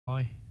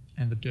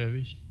and the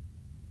dervish.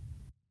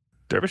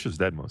 Dervish is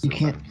dead most of the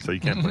time, so you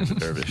can't blame the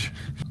dervish.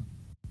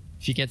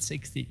 If you get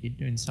 60, you're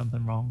doing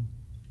something wrong.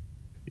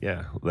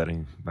 Yeah,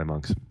 letting my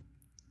monk,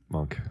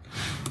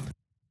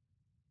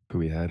 who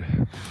we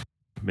had,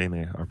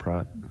 mainly our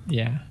prot.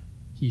 Yeah,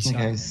 he That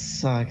guy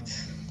sucked.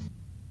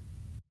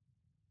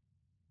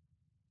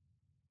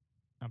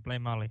 I play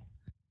Mali.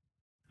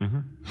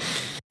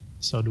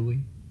 So do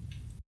we.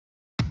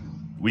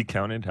 We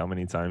counted how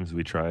many times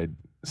we tried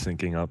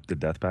syncing up the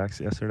death packs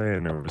yesterday,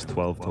 and there was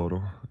 12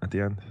 total at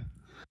the end.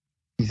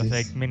 It was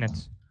 8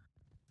 minutes.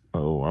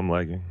 Oh, I'm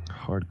lagging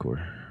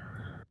hardcore.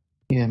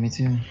 Yeah, me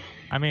too.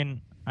 I mean,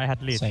 I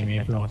had lead Same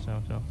here, signet bro.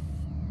 also, so.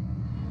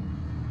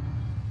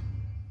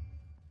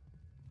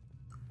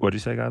 What'd you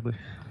say, Godly?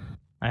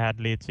 I had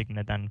lead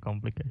signet and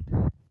complicate.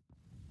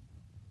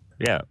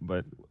 Yeah,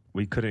 but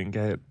we couldn't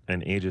get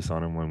an Aegis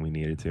on him when we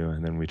needed to,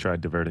 and then we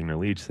tried diverting the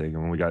leech sig,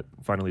 and when we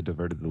finally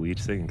diverted the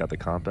leech sig and got the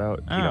comp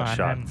out, he got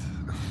shocked.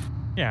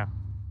 Yeah.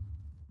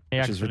 He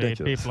Which is actually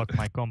ridiculous. P-blocked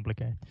my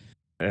complicate.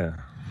 Yeah.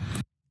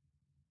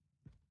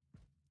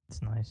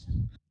 It's nice.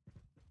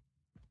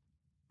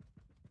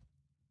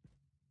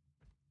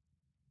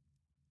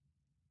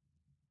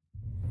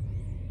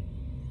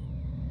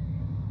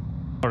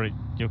 Or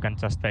you can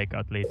just take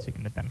out lead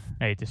signet and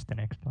 8 is the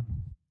next one.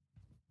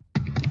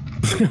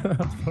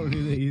 That's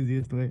probably the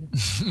easiest way.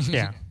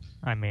 Yeah,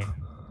 I mean,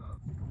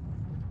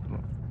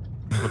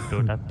 would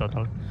do that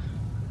totally.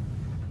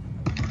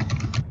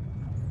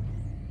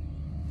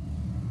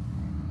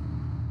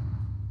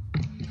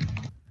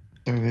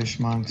 Dervish,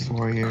 monks,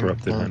 warrior,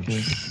 Corrupted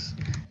Bellicus.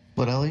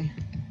 What, Ellie?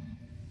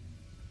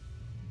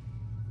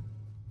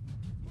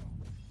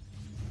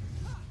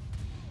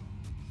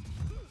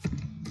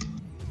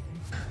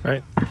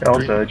 Right. I'll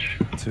 3, search.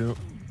 2,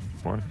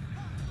 1.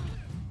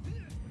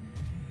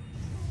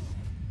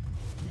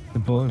 The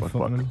ball in Block,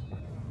 front of block. him.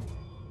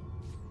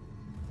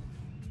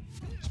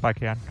 Spike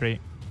here, 3,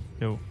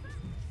 2,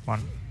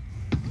 1.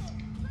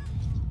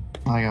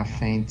 I got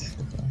faint.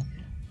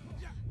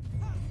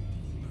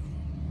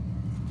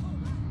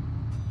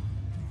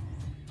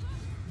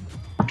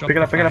 Drop Pick it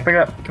the up, pick it up, flag. pick it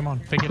up. Come on,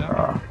 pick it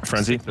up.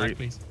 Frenzy. Sit back, 3,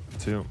 please.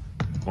 2,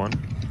 1.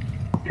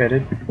 Okay,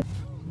 dude.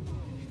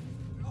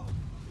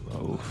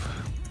 Oh.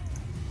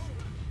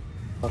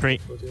 3,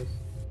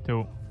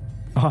 2,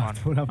 Oh, I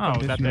 1. don't have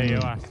Oh, that condition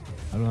room. AOS.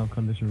 I don't have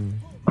condition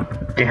room.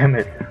 Damn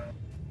it.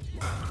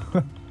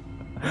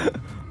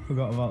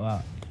 Forgot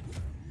about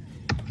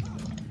that.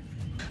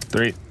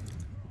 3,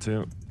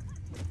 2,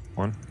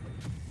 1.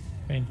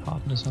 Main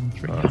partners on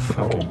 3.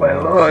 Oh my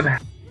lord.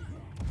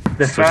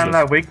 The Switch found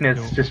this. that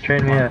weakness just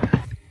trained me out.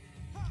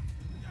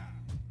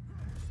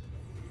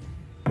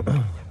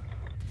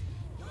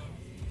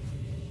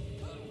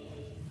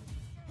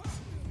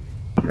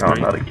 No,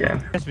 not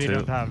again. Yes, we 2,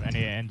 don't have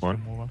any engine 1.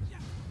 removals.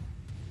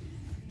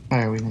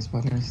 Fire weakness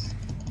butters.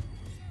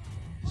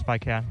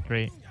 Spike here,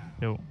 3,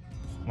 2,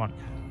 1.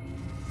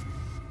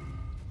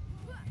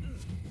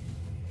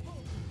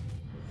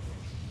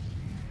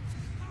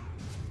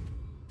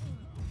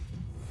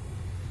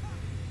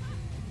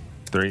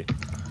 Three,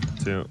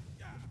 2,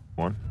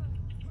 1.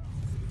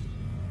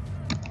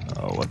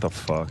 Oh, what the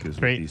fuck is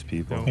 3, with these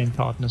people? 2. Main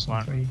partners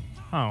on 3.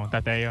 Oh,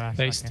 that AOS.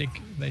 They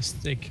okay.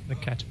 stick the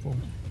catapult.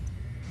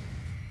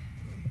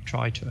 Or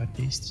try to at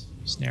least,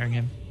 snaring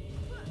him.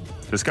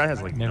 This guy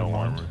has like Never no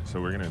mind. armor,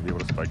 so we're gonna be able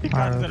to spike He him.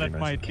 can't Pretty let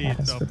my nice. teeth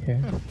Cast up.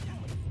 repair.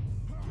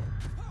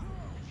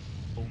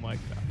 Oh my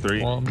god.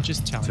 3, Well, I'm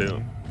just telling 2,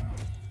 you.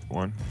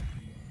 1.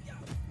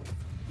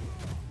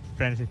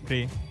 Frenzy,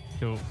 3,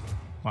 2,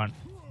 1.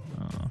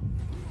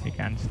 He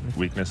can't split.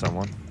 Weakness on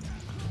 1.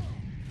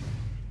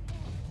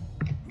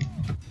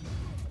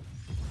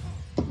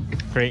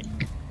 3,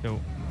 2,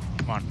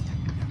 1.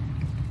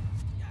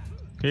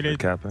 Kill Good it.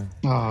 capping.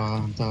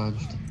 Oh,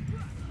 dodged.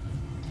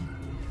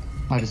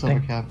 I just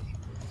overcapped.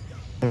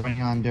 They're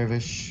running on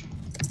Dervish.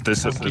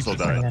 This will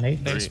die.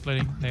 They're 3,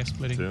 splitting. They're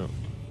splitting. 2,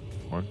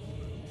 1.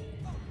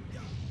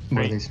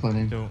 Where are 3, they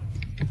splitting? 2,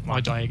 I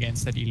die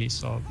against that Ely,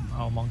 so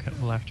our monk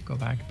will have to go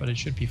back, but it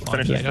should be fine.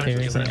 Finish They it, don't finish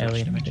deal it, with finish it. much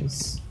Alien damage.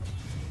 base.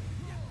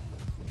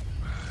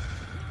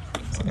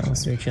 So that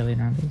was 3 alien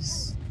on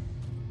base.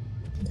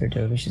 Their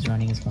dervish is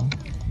running as well.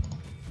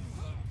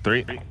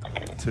 3,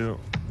 2,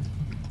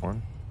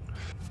 1.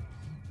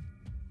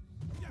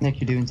 Nick,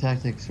 you're doing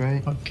tactics,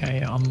 right?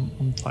 Okay,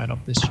 I'm fired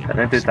up this shit.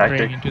 I did Spraying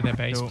tactics. into their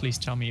base. Two, Please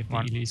tell me if the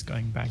 1. Ely is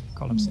going back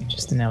collapsing.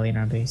 Just an alien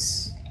on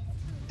base.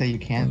 That you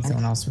can't. And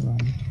someone else will run.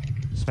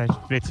 Space,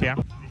 blitz here.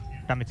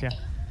 Damage here.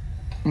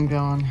 I'm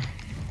going.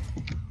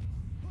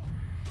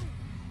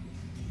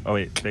 Oh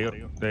wait,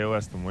 they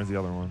OS'd them. Where's the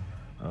other one?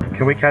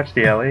 Can we catch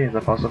the alley? Is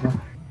that possible?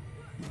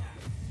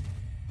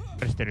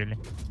 First, really.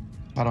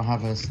 I don't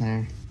have a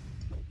snare.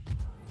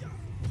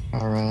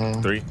 Or,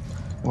 3,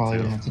 Wally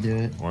 2, would have to do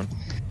it. 1.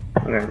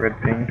 Okay,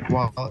 red ping.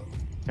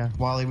 Yeah.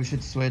 Wally, we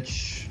should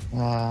switch. 8.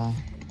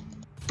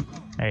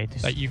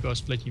 That you go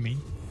split, you mean?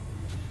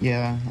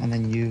 Yeah, and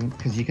then you,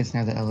 because you can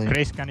snare the LA.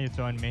 Grace, can you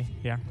join me?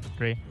 Yeah.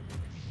 3,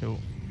 2,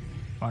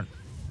 1.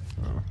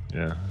 Oh, yeah.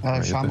 Right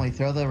there. Shamli,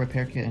 throw the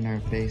repair kit in our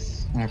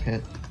base, in our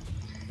pit.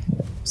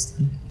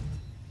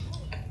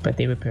 But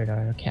they repaired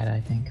our cat,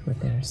 I think, with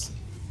theirs.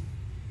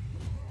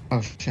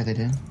 Oh shit, they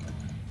did.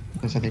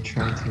 That's what they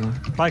tried to.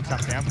 Like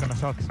something, I'm gonna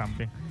shock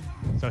something.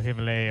 So he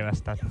will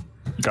AOS that.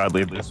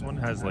 Godly, this one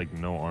has like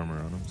no armor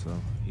on him, so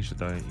he should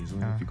die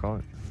easily if you call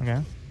it.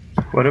 Okay.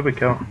 What did we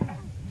kill?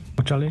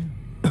 Charlie?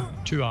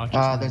 2 archers.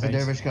 in the There's a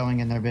base. dervish going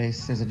in their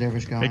base. There's a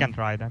dervish going. We can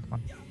try that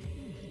one.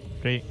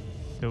 3,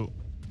 2,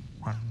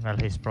 1. Well,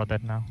 he's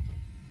protected now.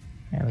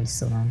 At least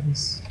still on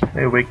this.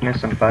 A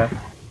weakness and 5.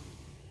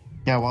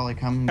 Yeah, Wally,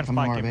 come to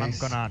our I'm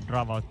base. gonna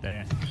drive out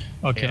there.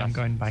 Okay, Yeah, I'm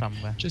going back.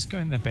 somewhere. Just go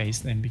in the base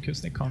then,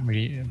 because they can't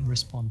really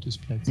respond to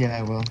splits. Yeah,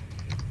 I will.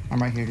 I'm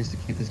right here just to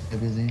keep this guy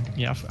busy.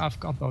 Yeah, I've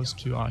got those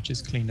 2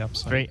 archers cleaned up,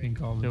 so 3, I can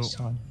go 2, this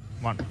side.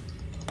 1.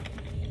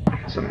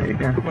 Something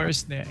again. Where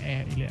is the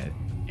air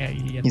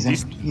alien? He's in,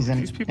 These- he's in,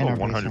 These people in our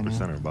 100% base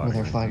right are now, body with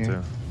our right flagger.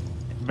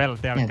 too. Well,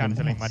 they are Yeah,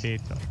 cancelling my that's-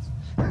 deed, so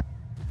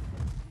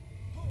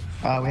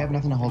We have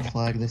nothing to hold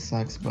flag. This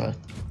sucks, but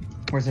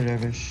where's the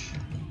dervish?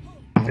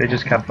 They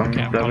just kept them.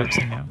 Okay, I'm Dervish.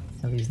 collapsing now.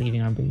 At least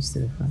leading our base to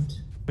the front.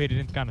 we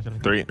didn't cancel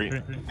it. 3,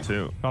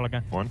 2, Call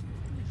again. 1.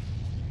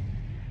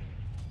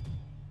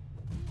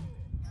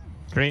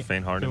 3,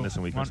 Feign hardness 2,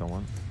 and weakness 1. on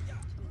 1.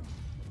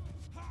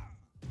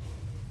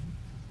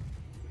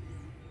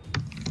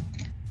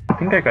 I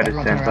think I got his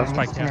Everyone turn stance around, up.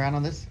 on this, turn around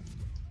on this.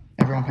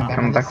 Everyone come back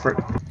on Come this. back for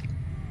it.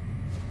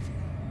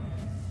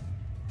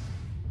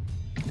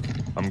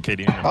 I'm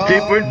KDing him. Oh,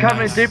 Deep wound covered,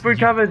 Nice. deep wound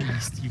You covered.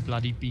 beast, you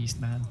bloody beast,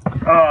 man.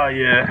 Oh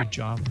yeah. Good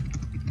job.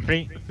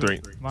 3, 3,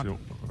 1. 2.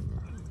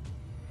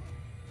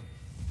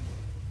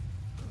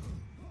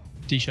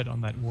 T-shirt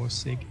on that war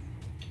sig.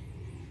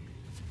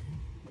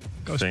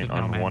 Go Feign split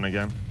now, on man. 1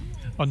 again.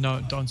 Oh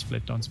no, don't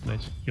split, don't split.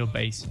 He'll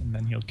base and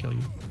then he'll kill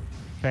you.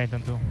 Feint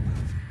on 2.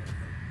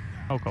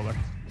 No cover.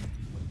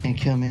 Can't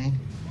kill me.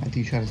 I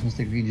do try this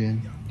mystic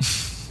regen.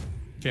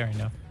 Fair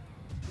enough.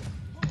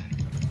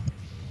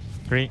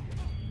 3,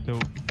 2,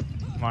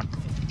 1.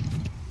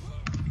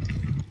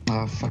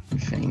 Oh, fucking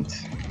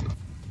faint.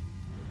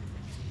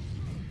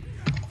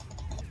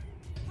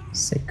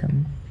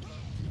 Second.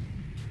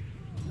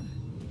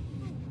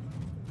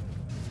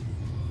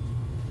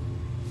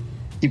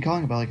 Keep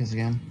calling about us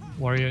again.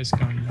 Warrior is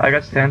going. I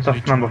got stance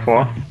off number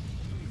 4.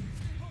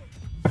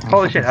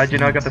 Holy shit, how'd you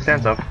know I got the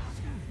stance off?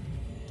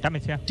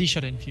 Damage, yeah.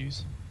 T-shirt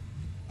infuse.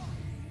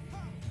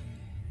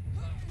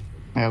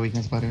 Yeah,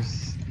 weakness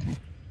butters.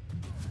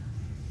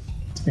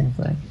 Spring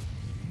flag.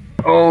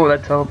 Oh,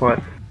 that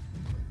teleport.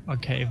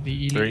 Okay, if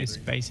the Ely 3, is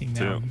basing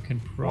 2, now, you can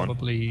 1.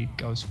 probably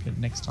go split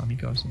next time he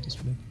goes into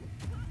split.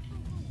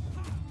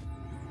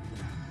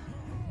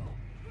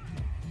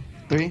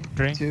 3,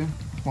 3. 2,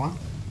 1.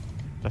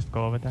 Just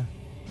go over there.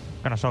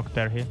 Gonna shock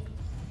there here.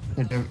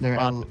 They're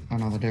But- oh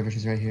no, the dervish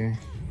is right here.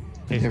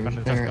 The He's dervish, gonna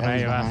just they're gonna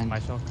Ellie's AOS behind. my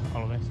shock,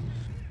 always.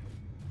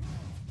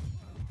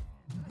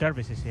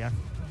 Dervish is here.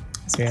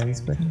 Is there at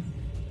least splitting?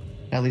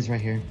 Ellie's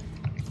right here.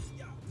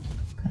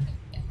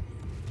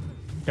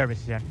 Dervish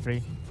is here.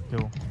 3, 2,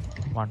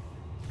 1.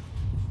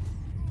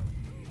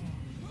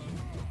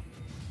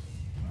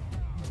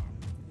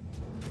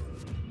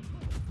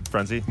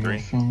 Frenzy. 3,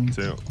 Feint.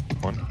 2,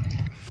 1.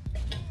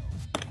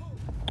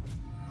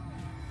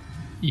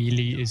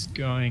 Ely is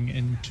going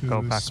into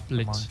Go back,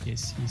 split. come on.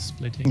 Yes, he's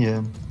splitting.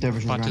 Yeah,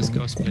 dervish is Butters running.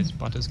 go split.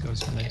 Butters go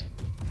split.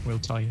 We'll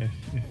tell you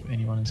if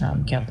anyone is.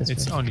 coming cap back. this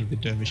It's way. only the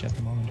dervish at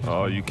the moment. who's Oh,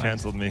 going you back.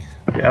 cancelled me.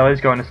 Yeah,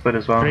 Ellie's going to split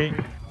as well. 3,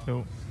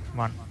 2,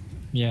 1.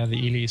 Yeah, the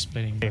Ely is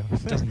splitting. Yeah.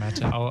 It doesn't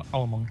matter.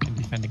 Our monk can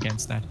defend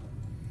against that.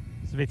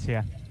 Switch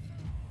here.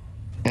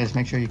 Yeah, just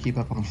make sure you keep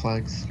up on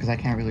flags, because I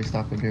can't really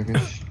stop the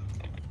dervish.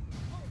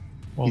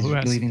 Well, He's who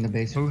has? leaving the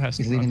base. who has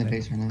He's the leaving the front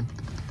base right now.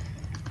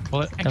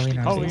 Well, actually, Ellie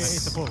on Oh, yeah, base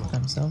it's a bull. by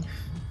himself.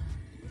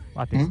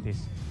 What is Hmm? this?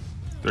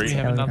 3, We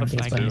have Ellie another on base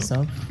flag by too.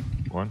 himself.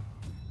 1.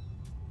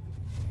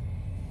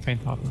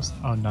 faint harvest.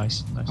 Oh,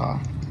 nice, nice. Oh,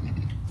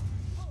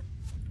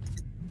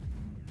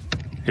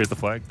 Here's the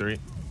flag. 3,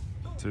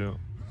 2,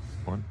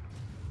 1.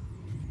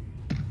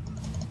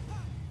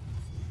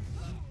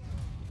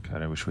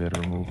 God, I wish we had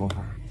a removal.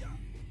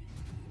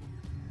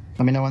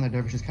 let me know when the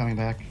dervish is coming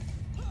back.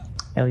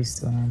 Ellie's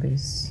still on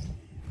base.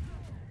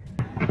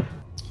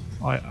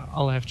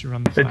 I'll have to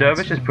run The flags,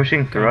 dervish is so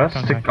pushing through come- us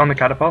come to, back. on the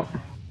catapult.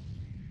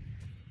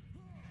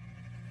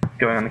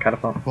 Going on the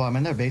catapult. Well, I'm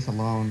in their base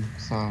alone,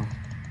 so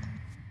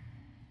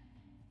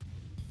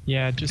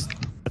Yeah, just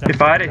He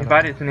fired it,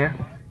 it's in here.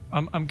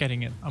 I'm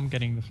getting it. I'm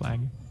getting the flag.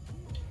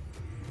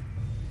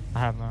 I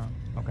have,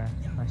 okay,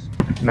 nice.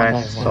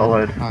 Nice,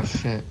 solid. Oh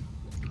shit.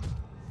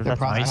 The That's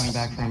prot's nice. coming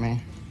back for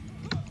me.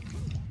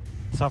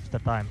 It's after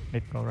time,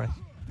 mid progress.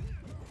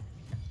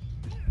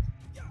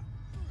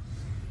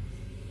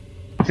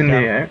 It's in the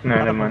air. No,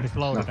 never mind. It's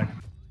loaded.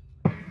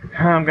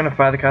 I'm gonna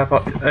fire the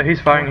catapult.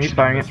 He's firing it.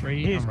 Number It.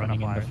 3, He's I'm gonna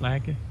running in the fire.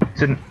 flag.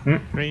 It's in.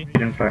 3, He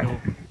didn't fire. 2,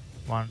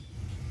 1.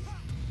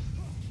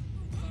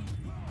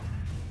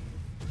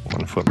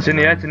 1 foot. It's in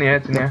the air. It's in the air.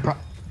 It's in the They're air.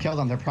 kill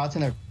them. They're prots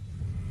in their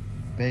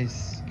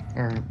base,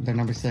 or their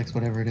number 6,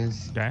 whatever it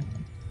is. Okay.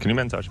 Can you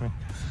men touch me?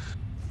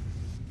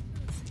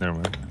 Never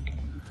mind.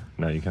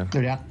 No, you can.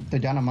 They're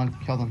down a monk.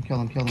 Kill them. Kill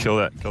them. Kill them. Kill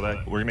that. Kill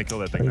that. We're gonna kill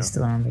that thing now. He's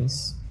still on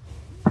base.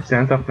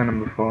 Stands up the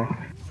number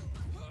 4.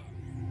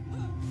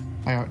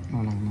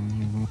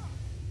 No.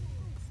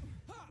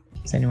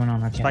 Is anyone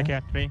on our Spike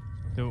camera? here.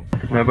 3,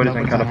 2. Nobody's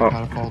in catapult.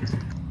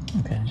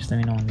 Okay, just let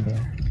me know when you're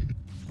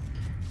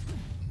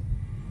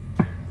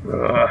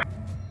there.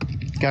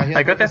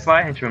 I got that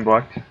fire henchman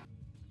blocked.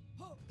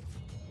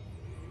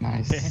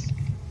 Nice.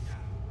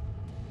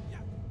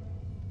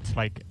 It's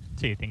like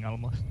cheating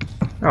almost.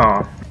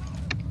 Oh.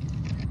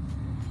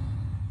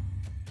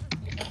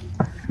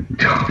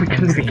 We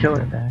couldn't even kill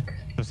it. Back.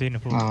 So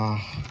Xinrae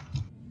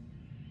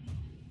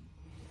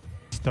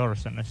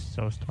Torsion is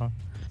so strong.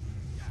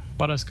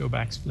 Let us go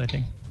back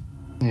splitting.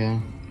 Yeah.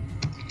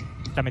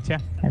 Damage here.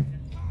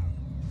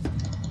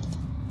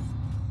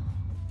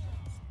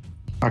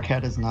 Our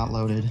cat is not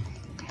loaded.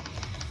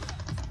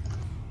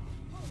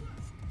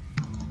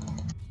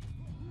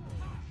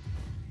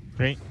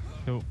 Three,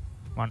 2,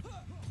 1.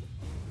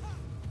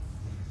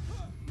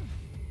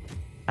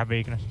 Have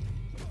weakness.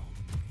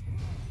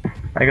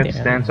 I got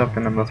stands up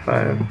in number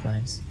 5.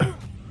 Flags.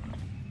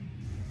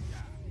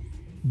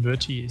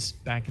 BoT is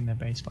back in their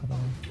base, by the way.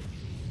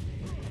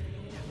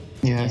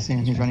 Yeah, I see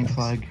him. He's running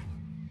flag.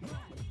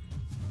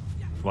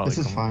 Well, This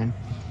is fine.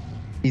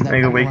 He's not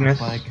Mega gonna run weakness,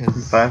 flag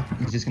because 5.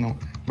 he's just gonna.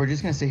 We're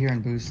just gonna sit here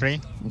and boost. 3,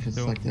 if it's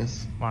 2, like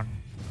this. 1.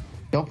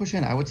 Don't push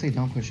in. I would say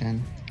don't push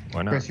in.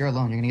 Why not? Chris, you're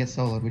alone. You're gonna get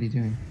soloed. What are you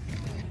doing?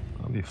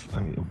 I'll be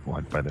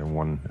wide by their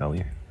one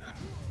Ellie.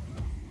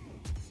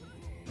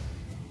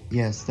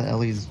 Yes, the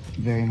Ellie's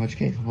very much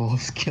capable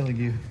of killing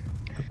you.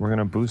 We're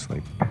gonna boost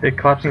like. They're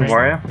collapsing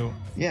warrior. 2,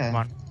 Yeah.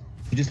 1.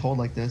 You just hold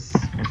like this.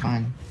 You're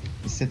fine.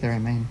 Just sit there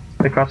and main.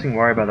 They're collapsing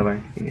warrior, by the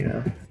way.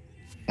 Yeah.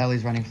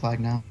 Ellie's running flag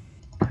now.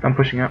 I'm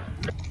pushing up.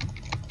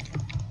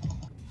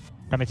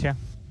 Damage here.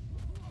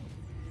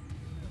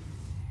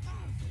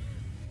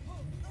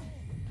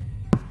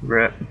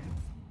 Rip.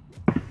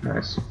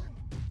 Nice.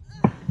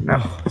 No.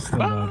 Still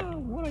bad.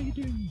 What are you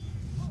doing?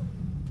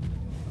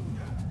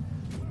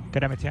 Get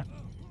damage here.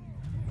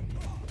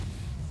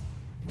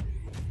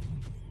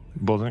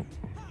 Building.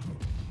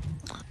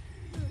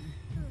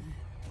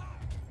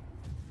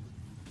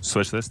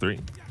 Switch this. 3,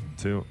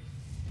 2.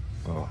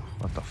 Oh,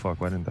 what the fuck?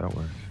 Why didn't that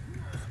work?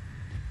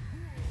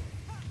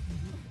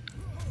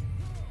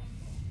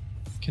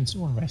 Can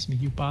someone rest me,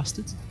 you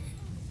bastards?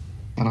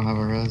 I don't have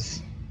a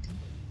res.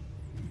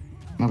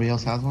 Nobody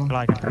else has one?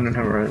 Like I don't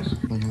have a res.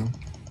 Yeah.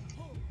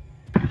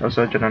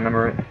 Also, did I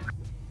number it?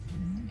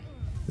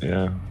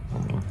 Yeah.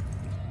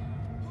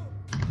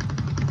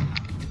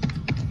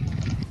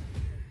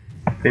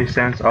 He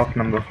stands off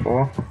number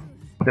 4.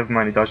 Never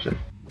mind, he dodged it.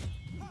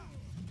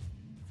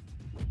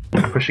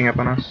 Pushing up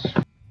on us.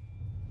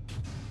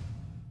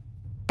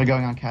 They're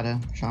going on Kata,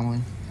 Shamli.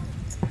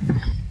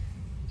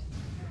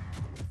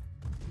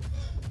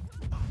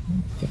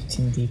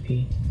 15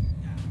 DP.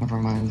 Never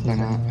mind, they're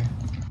not.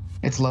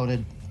 It's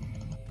loaded.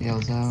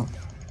 Yells out.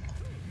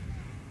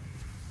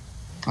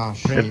 Oh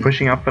They're shit.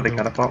 pushing up for the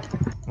catapult.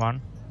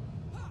 1.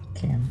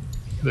 Cam.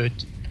 But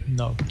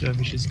no,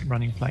 Dervish is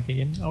running flag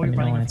again. Are we Let me know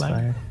running when a it's flag?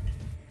 fired.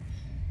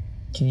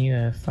 Can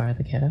you fire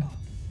the kata?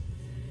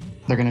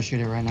 They're gonna shoot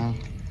it right now.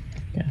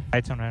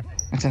 Lights on her.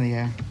 It's in the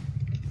air.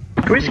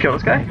 Can we just kill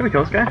this guy? Can we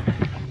kill this guy?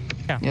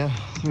 Yeah,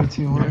 3,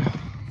 2, 1.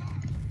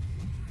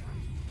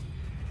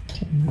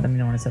 Okay, let me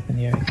know when it's up in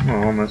the air.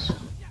 Oh, almost.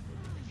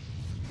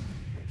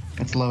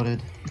 It's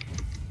loaded.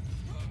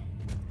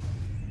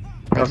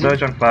 I'll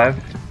surge on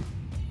 5.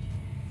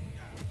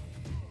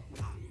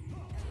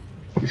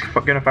 He's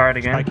gonna fire it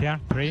again. Spike here.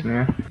 3,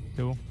 Yeah.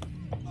 2,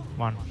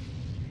 1.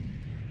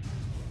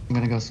 I'm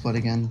gonna go split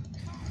again.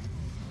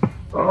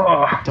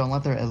 Oh! Don't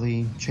let their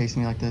Ellie chase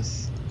me like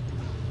this.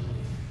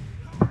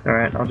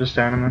 Alright, I'll just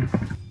down him then.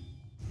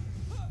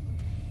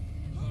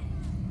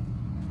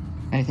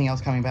 Anything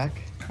else coming back?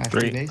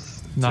 After 3.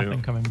 base? Nothing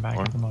 2, coming back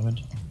 1. at the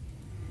moment.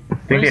 I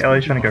think the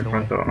Ellie's trying to go By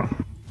the front way.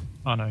 door.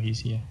 Oh no, he's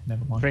here.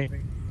 Never mind. 3,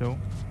 2,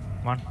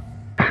 1.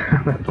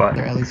 That's why.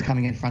 Their Ellie's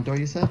coming in front door,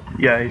 you said?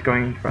 Yeah, he's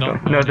going in front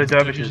door. No, the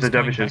dervishes, the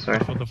going dervishes, back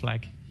sorry. for the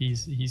flag.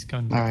 He's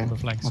going back Alright, for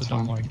the flag, so that's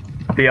don't fine.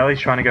 worry. The Ellie's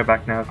trying to go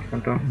back now,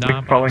 front door. Nah,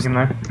 We're but following him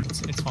there. It's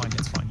fine,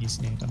 it's fine. He's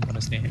snared. I'm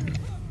gonna snare him.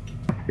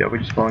 Yeah, we're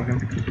just following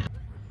him.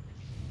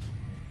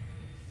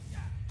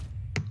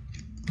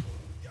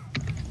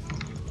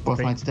 Both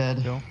 3, knights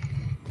dead. 2,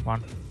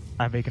 1.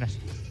 I have weakness.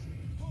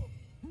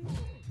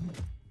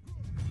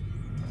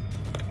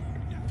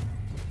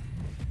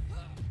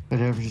 The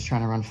Dervish is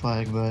trying to run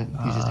flag, but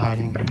he's just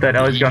hiding. That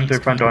Ellie's gone through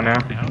front door now.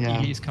 Yeah,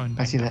 He's coming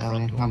back I see to the front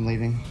Ellie. door. I'm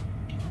leaving.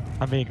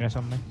 I have weakness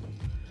on me.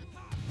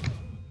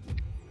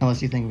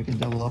 Unless you think we can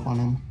double up on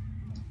him.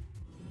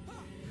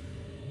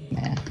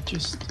 Nah.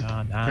 Just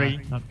nah, 3,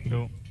 not good.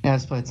 2. Yeah,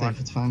 let's play it safe. One.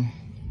 It's fine.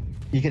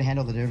 You can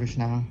handle the Dervish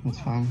now. It's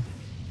fine.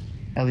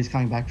 Ellie's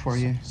coming back for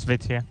you.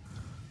 Switch here.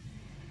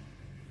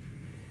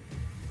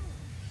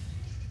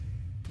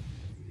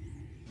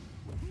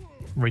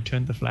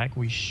 Return the flag.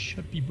 We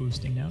should be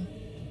boosting now.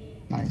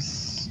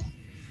 Nice.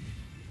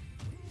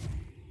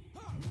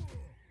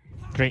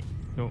 3,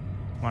 2,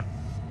 1.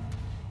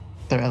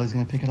 Their Ellie's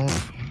gonna pick it up.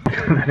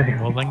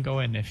 Well, then go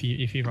in. If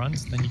he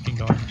runs, then you can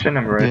go in. Shit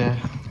number 8. Yeah.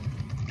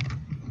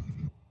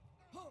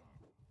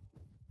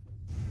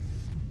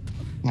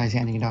 Now he's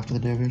handing it off to the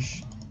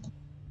dervish.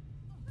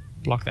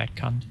 Block that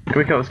cunt. Can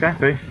we kill this guy?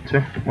 3, 2,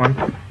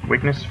 1.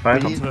 Weakness,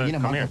 5. We need a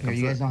come monk here, up here. come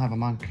You guys to- don't have a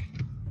monk.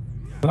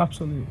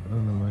 Absolutely. Oh,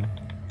 no mind.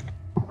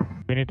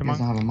 We need to You guys monk.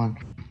 don't have a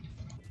monk.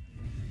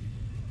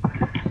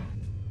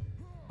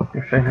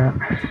 You're fine out.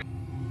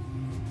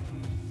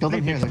 Kill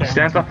them here. They're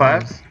Stands down off to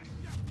 5. close.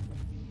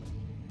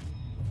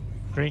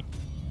 3,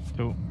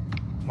 2,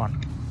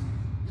 1.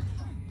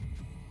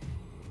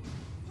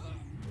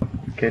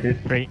 Okay,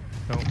 dude. 3,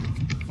 2,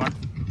 1.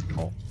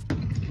 Oh.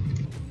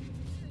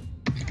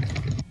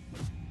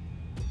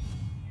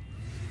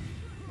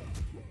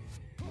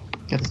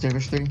 Get this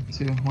dervish. 3,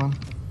 2, 1.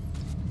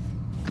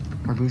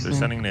 We're boosting. They're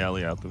sending the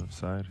alley out the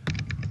side.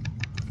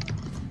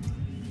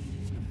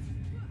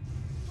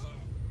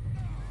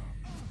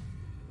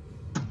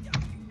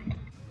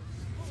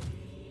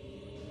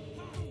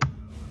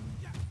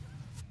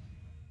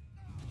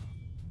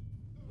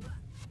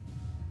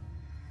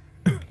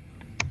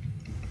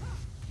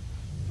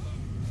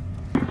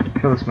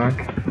 Kill the smoke.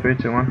 3,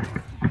 2, 1.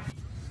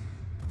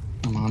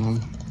 I'm on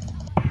him.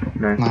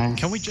 Nice. Nice.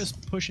 Can we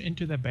just push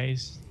into their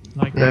base?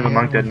 Like They have a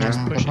monk dead just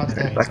now. push into Prot's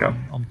their dead. base. Back up.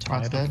 I'm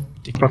Prot's tired dead.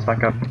 of dicking Cross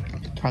back up.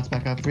 around. Trots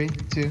back up. 3,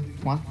 2,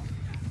 1.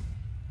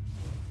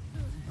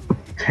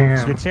 Damn.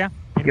 Switch here.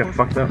 You got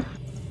fucked up.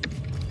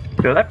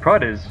 Yo, that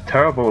prod is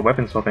terrible at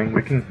weapon swapping.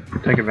 We can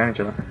take advantage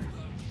of that.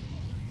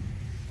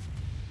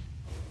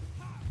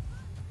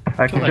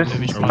 I can that just,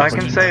 dervish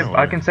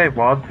I can save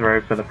wild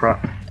throw for the prod.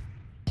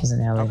 He's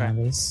an ally Okay. on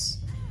base.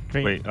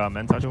 3. Wait,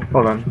 men touch.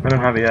 Hold on, I don't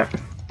have it yet.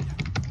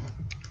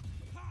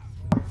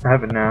 I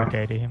have it now.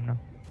 KD him now.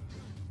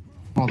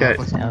 Hold Okay. up.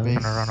 What's in your I'm base?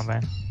 Gonna run away.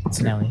 It's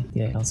an ally.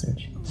 Yeah, I'll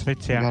search.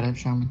 Switch You here. got it,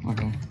 Sham?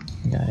 Okay.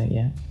 Got it,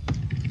 yeah.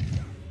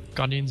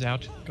 Guardian's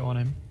out. Go on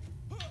him.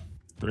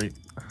 3,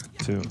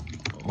 2,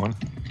 1.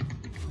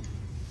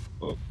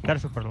 They're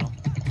super low.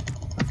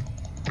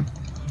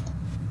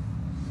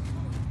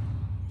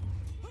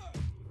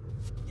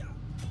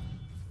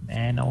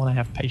 And I want to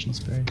have patient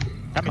spirit.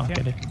 Come Can't here.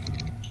 get it.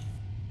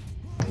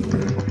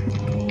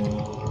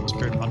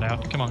 Spirit run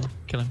out. Come on,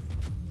 kill him.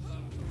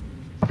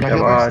 Yeah,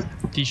 Come on.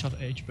 D-shot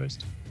H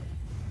burst.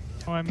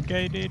 Oh, I'm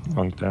gated.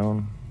 Monk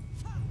down.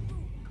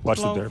 Watch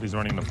Slow. the derby's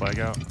running the flag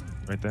out.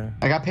 Right there.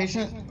 I got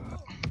patient.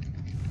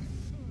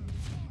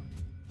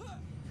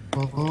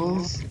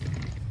 Bulls.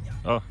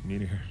 Oh,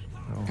 meteor.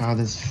 Oh. God,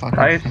 this fucking.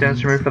 I use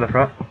stance remove for the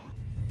front.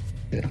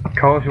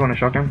 Call if you want a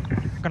shotgun.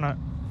 Gonna.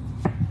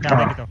 Yeah,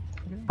 Ah. make it off.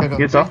 Go,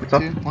 go. It's 3, off, it's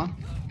off. 2, 1.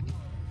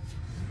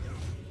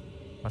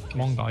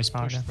 Come on, guys,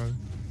 push, Okay. bro.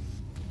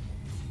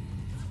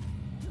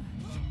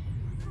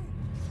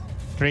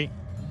 3,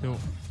 2.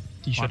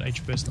 D-shot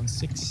H burst on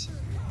 6.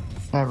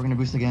 Alright, we're gonna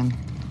boost again.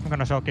 I'm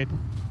gonna shock it.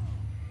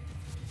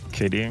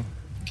 KDing.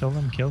 Kill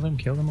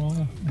them all,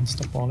 and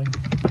stop balling.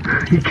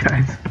 You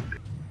guys.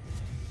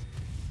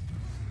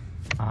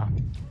 Ah.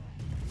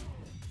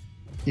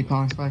 Keep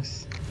calling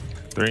spikes.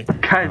 3,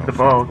 Guys, the Oh,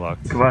 ball.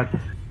 blocked. Come on.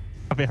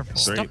 Be careful.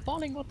 3, Stop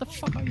balling, what the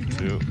fuck are you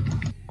doing? 2,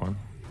 1.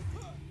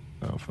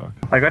 Oh, fuck.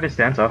 I got his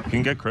stance off. You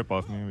can get Crip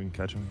off me. We can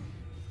catch him.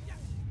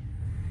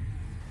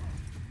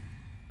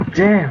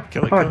 Damn.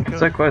 Kill it, Fuck, kill it, kill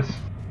so it. close.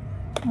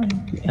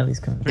 Ellie's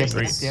coming. Yes,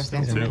 Three, yes, yes, He's yes.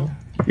 in the 2, middle.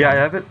 Yeah, I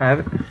have it. I have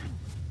it.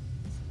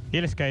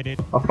 Heal is gated.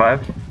 Off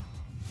 5.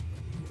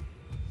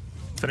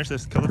 Finish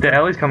this. Kill it. The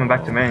Ellie's coming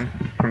back to main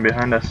from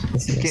behind us.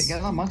 Yes, Get, yes. get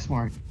on the monks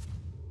more.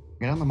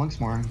 Get on the monks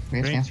more. We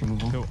have 3, stance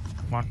removal. 2,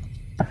 1.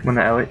 When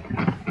the Ellie.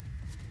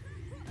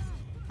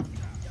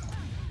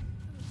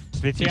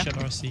 Switch here. D-shot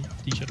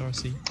RC, D-shot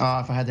RC. Oh,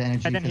 if I had the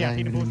energy And for then here, that,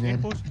 you in would have boost, been in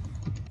dead. boost.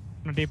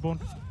 No deep wound.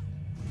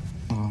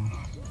 Oh.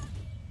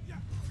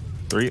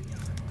 3.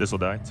 This will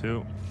die.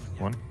 2,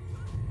 1.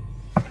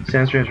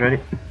 Stance stream's ready.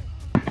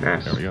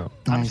 Nice. There we go.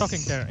 I'm Nice.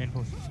 shocking their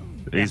input.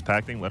 He's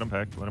pacting. Let him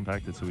pact. Let him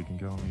pact it so we can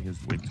kill him. He has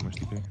way too much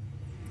TP.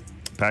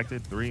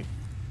 Pacted. 3,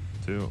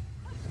 2,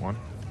 1.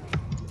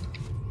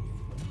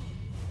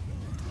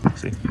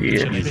 See? Yeah.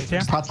 Switch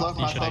here. Prot's low,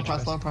 Prot's D-shot low, H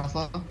Prot's burst. low, Prot's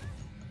low.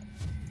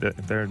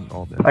 They're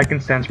all dead. I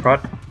can stance prod.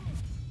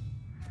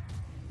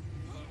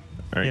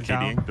 Alright, Get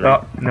KDing. down. 3,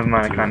 Oh, never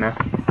mind. I 2, can't now.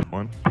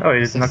 1. Oh,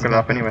 he's This not is gonna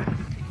up back up. anyway.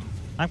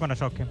 I'm gonna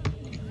shock him.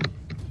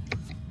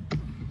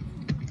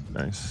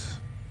 Nice.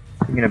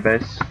 I'm gonna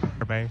base.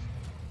 For base.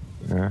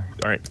 Yeah.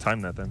 Alright,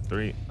 time that then.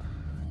 3,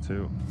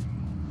 2,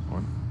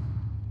 1.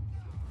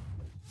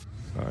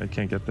 Oh, I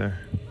can't get there.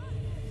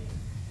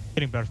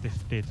 Healing burst is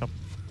the top.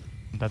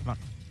 That one.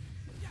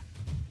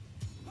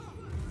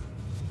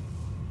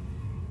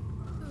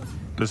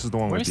 This is the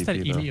one Where's with that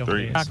DP Ely though. of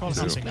 3, theirs? Ah, call Is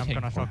it 2, something. I'm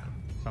splitting? gonna shock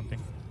something.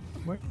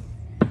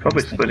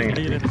 Probably splitting.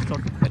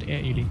 That air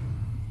Ely.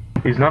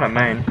 He's not at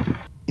main.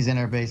 He's in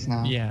our base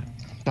now. Yeah.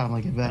 Stop him,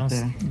 like, get back I'll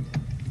there.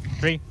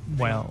 3,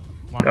 Well,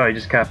 1. Oh, he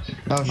just capped.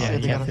 Oh Yeah,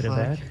 shit, they yeah, got a Hit it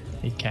flag. back.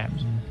 he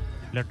capped.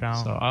 Let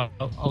down. So I'll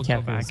go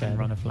capped back inside. and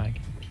run a flag.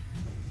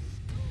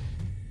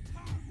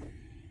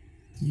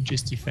 You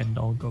just defend,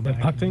 I'll go They're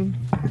back. pacting.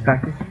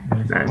 Packing.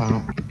 Nice.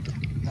 Wow.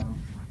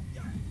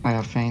 I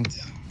got faint.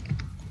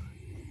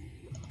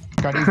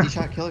 Guardian's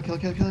D-shot, kill it, kill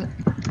it, kill it, kill it.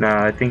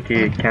 Nah, I think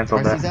he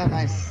cancelled Darcy's that. out,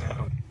 nice.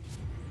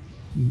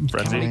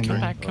 Frenzy. Camille, come man.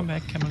 back, come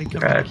back, Camille, come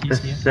They're back. He's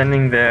here.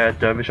 sending their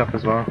dervish up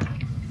as well.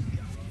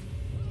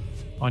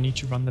 I need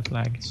to run the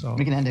flag, so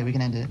We can end it, we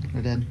can end it.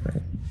 We're dead.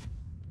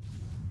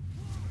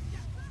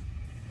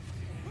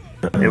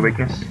 Their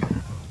weakness.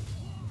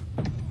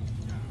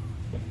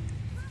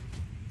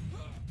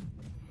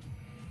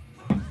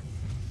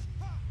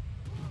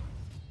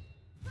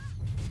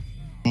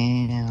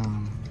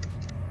 Damn.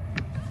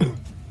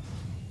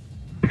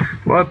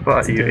 What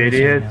bot, you Dervish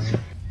idiots? and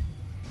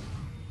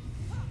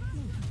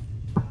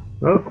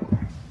Oh.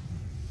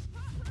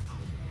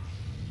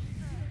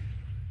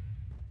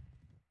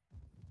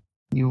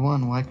 You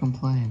won, why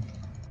complain?